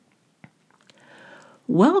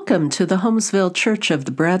Welcome to the Holmesville Church of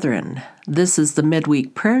the Brethren. This is the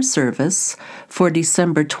midweek prayer service for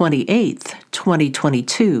December 28th,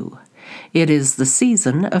 2022. It is the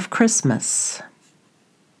season of Christmas.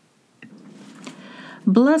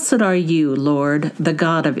 Blessed are you, Lord, the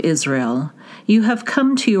God of Israel. You have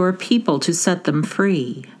come to your people to set them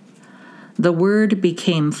free. The Word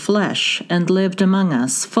became flesh and lived among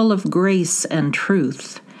us, full of grace and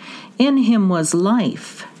truth. In him was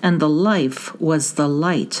life, and the life was the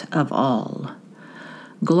light of all.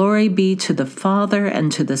 Glory be to the Father,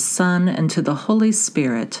 and to the Son, and to the Holy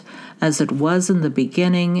Spirit, as it was in the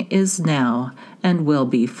beginning, is now, and will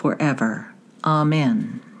be forever.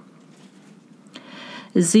 Amen.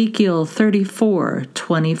 Ezekiel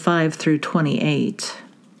 34:25-28.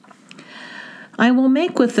 I will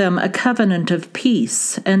make with them a covenant of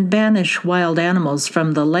peace, and banish wild animals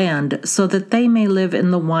from the land, so that they may live in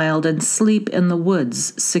the wild and sleep in the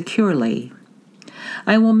woods securely.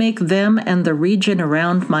 I will make them and the region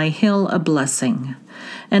around my hill a blessing,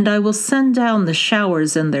 and I will send down the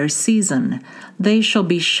showers in their season. They shall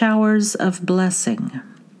be showers of blessing.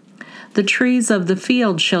 The trees of the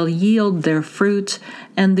field shall yield their fruit,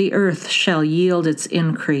 and the earth shall yield its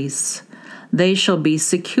increase. They shall be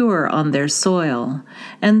secure on their soil,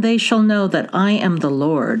 and they shall know that I am the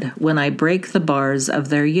Lord when I break the bars of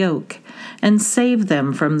their yoke, and save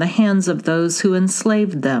them from the hands of those who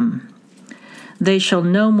enslaved them. They shall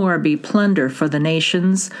no more be plunder for the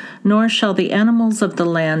nations, nor shall the animals of the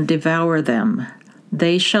land devour them.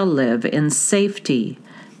 They shall live in safety,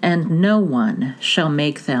 and no one shall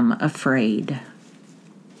make them afraid.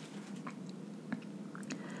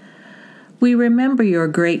 We remember your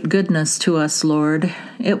great goodness to us, Lord.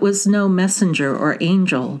 It was no messenger or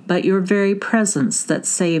angel, but your very presence that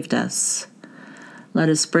saved us. Let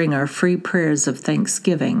us bring our free prayers of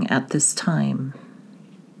thanksgiving at this time.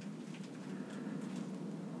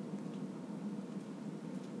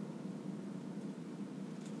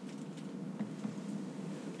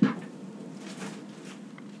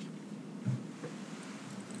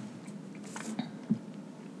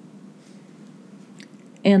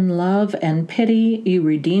 In love and pity you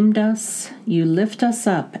redeemed us, you lift us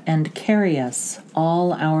up and carry us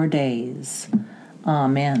all our days.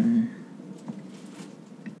 Amen.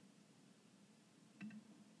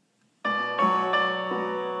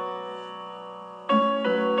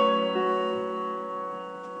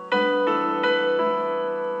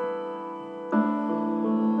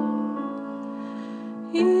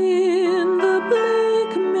 In the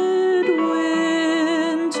bleak midwinter,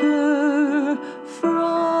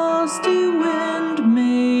 frosty wind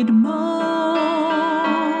made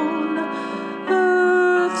moan.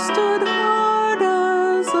 Earth stood hard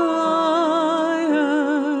as iron,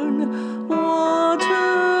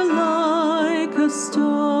 water like a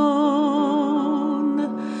stone.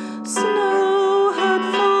 Snow had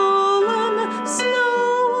fallen,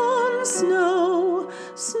 snow on snow,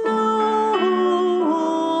 snow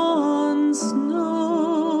on snow.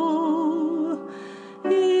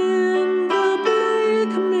 In the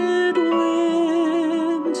bleak midwinter,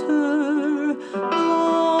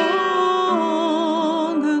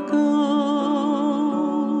 long ago.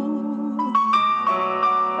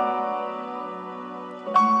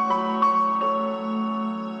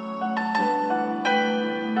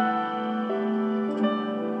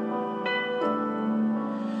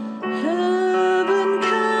 Heaven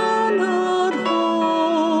cannot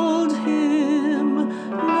hold him,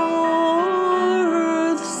 nor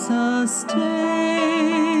earth sustain.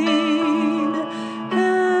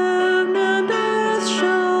 Heaven and earth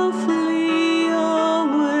shall flee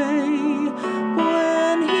away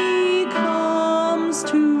when he comes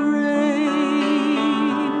to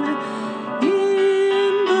reign.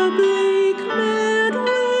 In the bleak midwinter,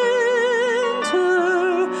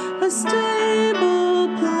 a stable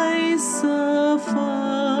place sufficed.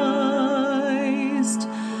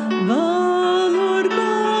 The Lord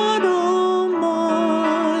God Almighty,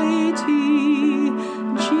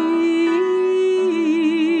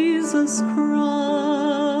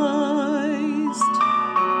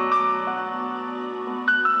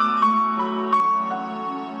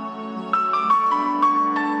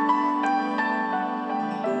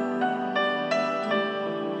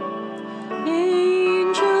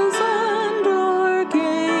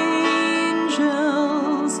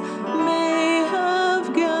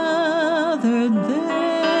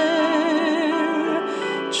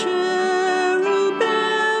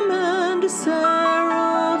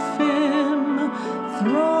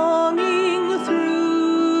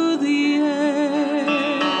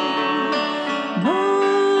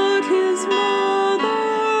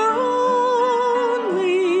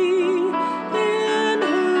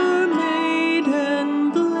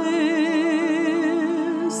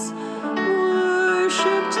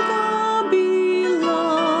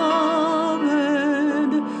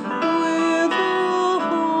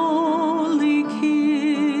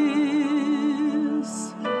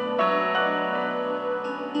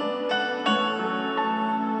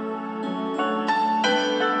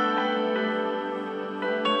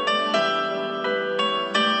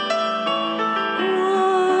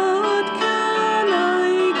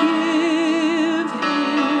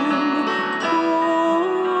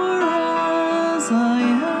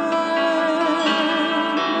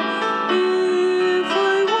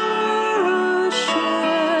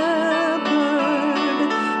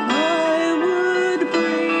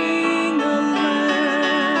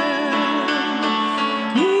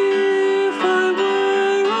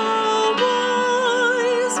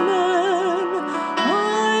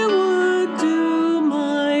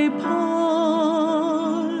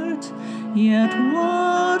 Yet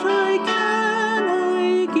what I can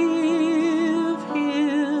I give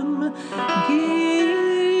him,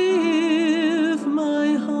 give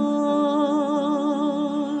my heart.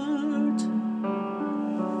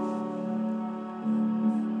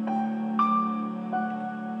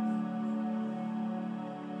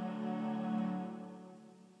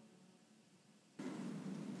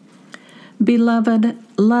 Beloved,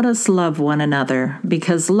 let us love one another,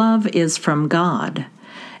 because love is from God.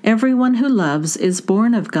 Everyone who loves is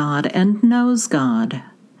born of God and knows God.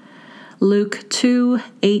 Luke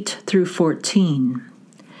 2:8-14.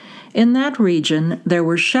 In that region there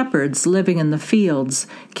were shepherds living in the fields,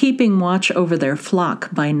 keeping watch over their flock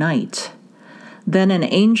by night. Then an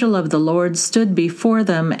angel of the Lord stood before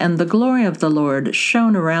them, and the glory of the Lord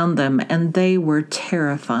shone around them, and they were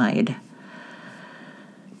terrified.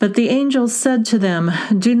 But the angel said to them,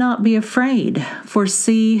 "Do not be afraid, for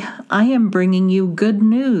see, I am bringing you good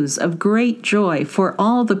news of great joy for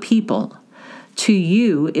all the people. To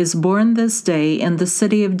you is born this day in the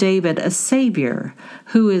city of David a Savior,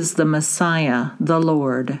 who is the Messiah, the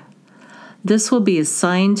Lord. This will be a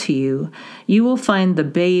sign to you. You will find the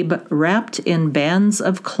babe wrapped in bands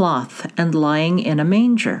of cloth and lying in a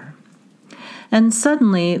manger." And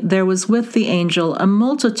suddenly there was with the angel a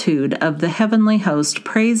multitude of the heavenly host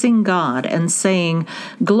praising God and saying,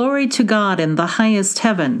 "Glory to God in the highest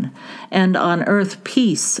heaven, and on earth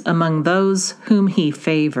peace among those whom he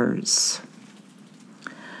favors."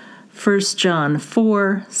 1 John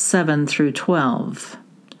 4:7-12.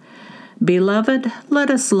 Beloved, let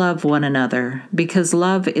us love one another, because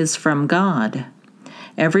love is from God.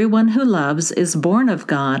 Everyone who loves is born of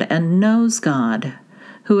God and knows God.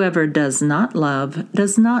 Whoever does not love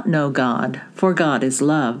does not know God, for God is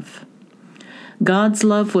love. God's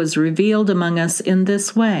love was revealed among us in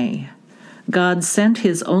this way. God sent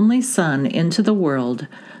his only Son into the world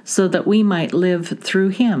so that we might live through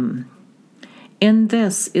him. In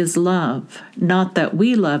this is love, not that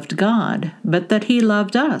we loved God, but that he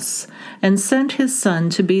loved us and sent his Son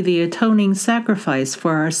to be the atoning sacrifice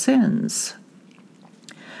for our sins.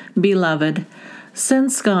 Beloved,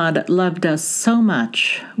 since God loved us so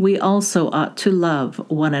much, we also ought to love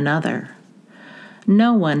one another.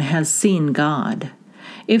 No one has seen God.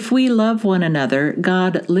 If we love one another,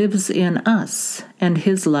 God lives in us, and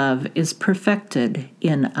his love is perfected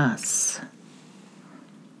in us.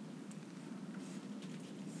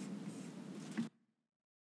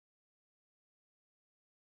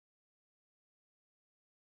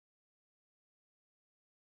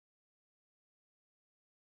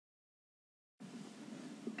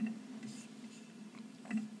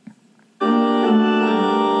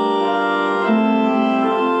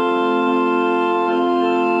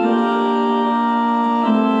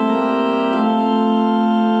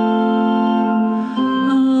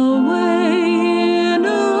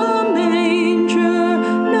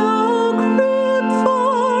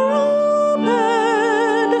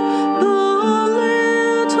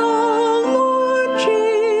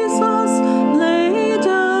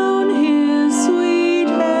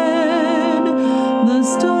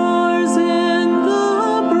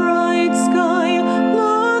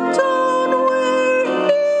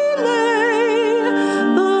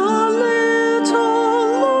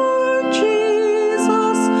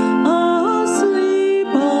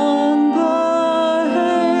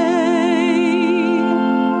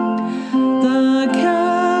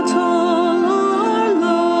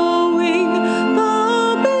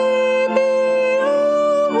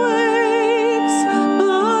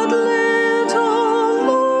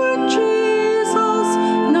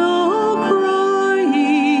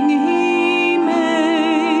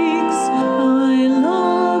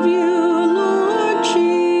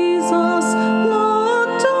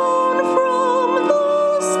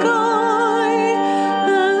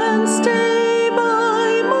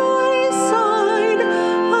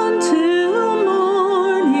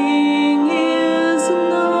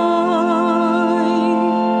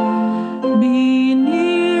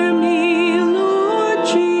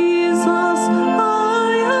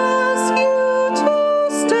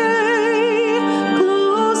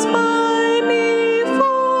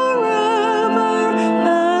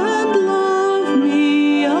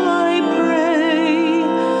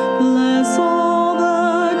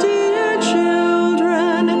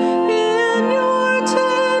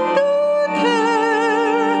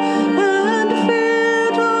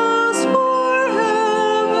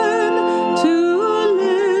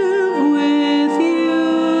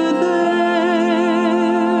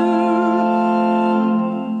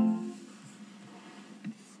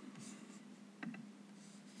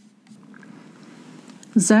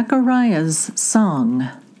 Zechariah's Song.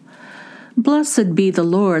 Blessed be the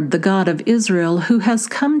Lord, the God of Israel, who has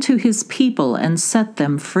come to his people and set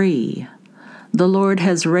them free. The Lord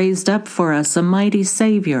has raised up for us a mighty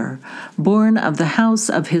Savior, born of the house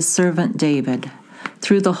of his servant David.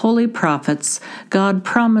 Through the holy prophets, God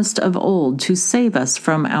promised of old to save us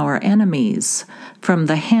from our enemies, from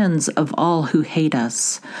the hands of all who hate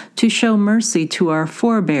us, to show mercy to our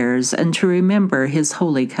forebears and to remember his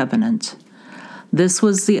holy covenant. This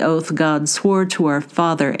was the oath God swore to our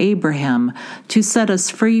father Abraham, to set us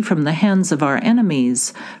free from the hands of our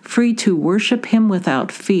enemies, free to worship him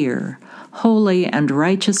without fear, holy and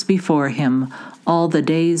righteous before him all the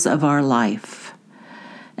days of our life.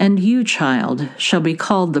 And you, child, shall be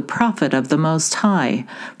called the prophet of the Most High,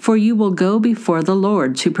 for you will go before the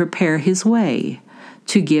Lord to prepare his way,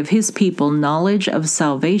 to give his people knowledge of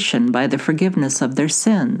salvation by the forgiveness of their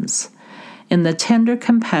sins. In the tender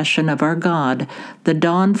compassion of our God, the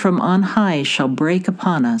dawn from on high shall break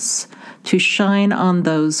upon us, to shine on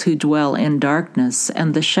those who dwell in darkness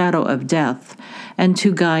and the shadow of death, and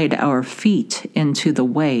to guide our feet into the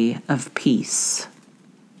way of peace.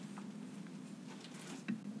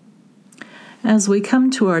 As we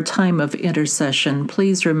come to our time of intercession,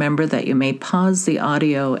 please remember that you may pause the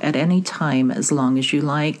audio at any time as long as you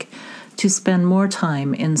like to spend more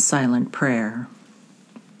time in silent prayer.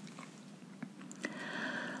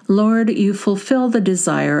 Lord, you fulfill the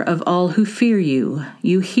desire of all who fear you.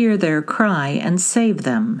 You hear their cry and save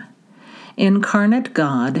them. Incarnate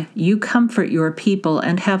God, you comfort your people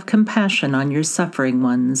and have compassion on your suffering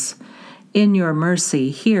ones. In your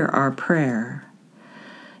mercy, hear our prayer.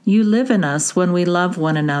 You live in us when we love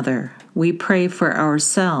one another. We pray for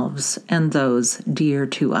ourselves and those dear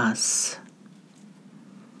to us.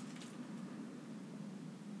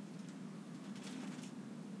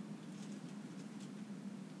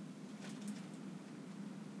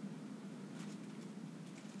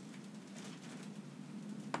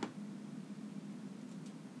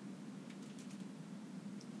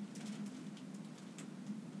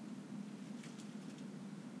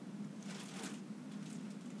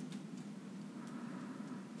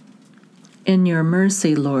 In your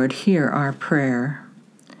mercy, Lord, hear our prayer.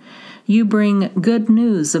 You bring good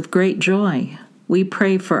news of great joy. We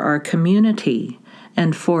pray for our community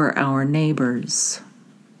and for our neighbors.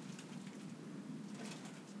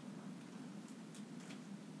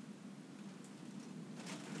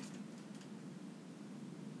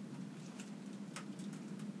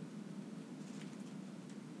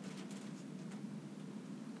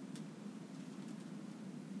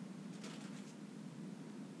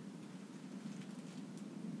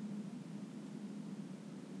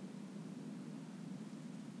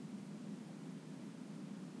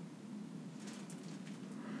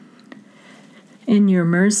 In your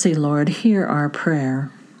mercy, Lord, hear our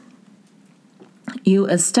prayer. You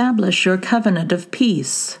establish your covenant of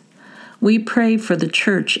peace. We pray for the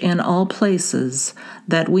church in all places,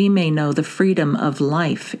 that we may know the freedom of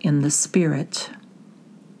life in the Spirit.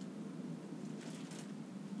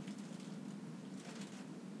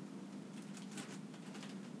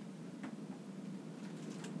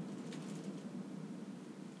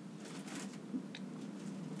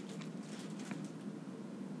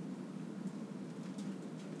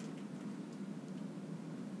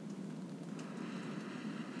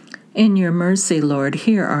 In your mercy, Lord,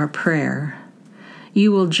 hear our prayer.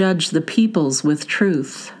 You will judge the peoples with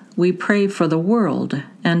truth. We pray for the world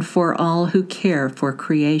and for all who care for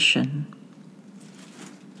creation.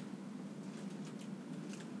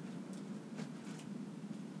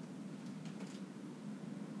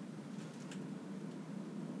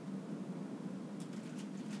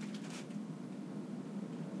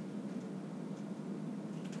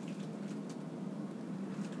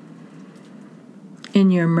 In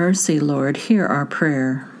your mercy, Lord, hear our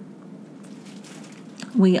prayer.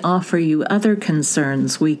 We offer you other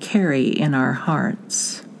concerns we carry in our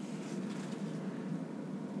hearts.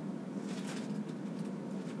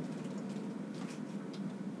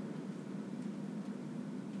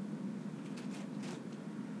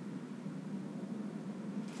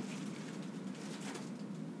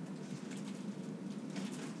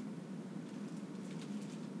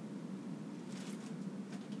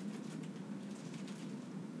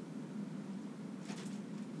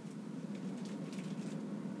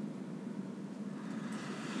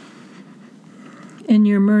 In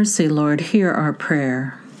your mercy, Lord, hear our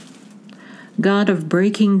prayer. God of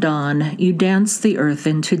breaking dawn, you dance the earth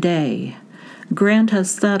into day. Grant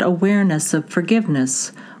us that awareness of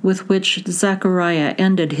forgiveness with which Zechariah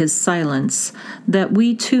ended his silence, that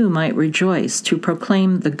we too might rejoice to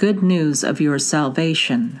proclaim the good news of your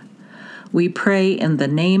salvation. We pray in the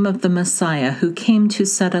name of the Messiah who came to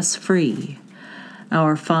set us free.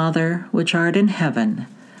 Our Father, which art in heaven,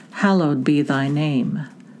 hallowed be thy name.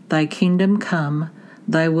 Thy kingdom come,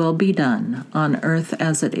 thy will be done, on earth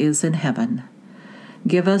as it is in heaven.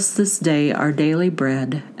 Give us this day our daily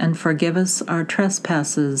bread, and forgive us our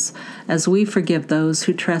trespasses, as we forgive those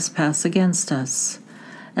who trespass against us.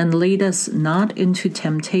 And lead us not into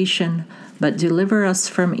temptation, but deliver us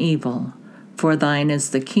from evil. For thine is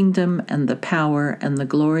the kingdom, and the power, and the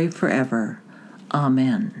glory forever.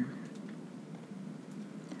 Amen.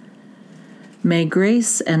 May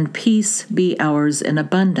grace and peace be ours in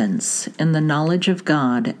abundance, in the knowledge of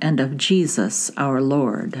God and of Jesus our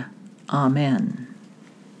Lord. Amen.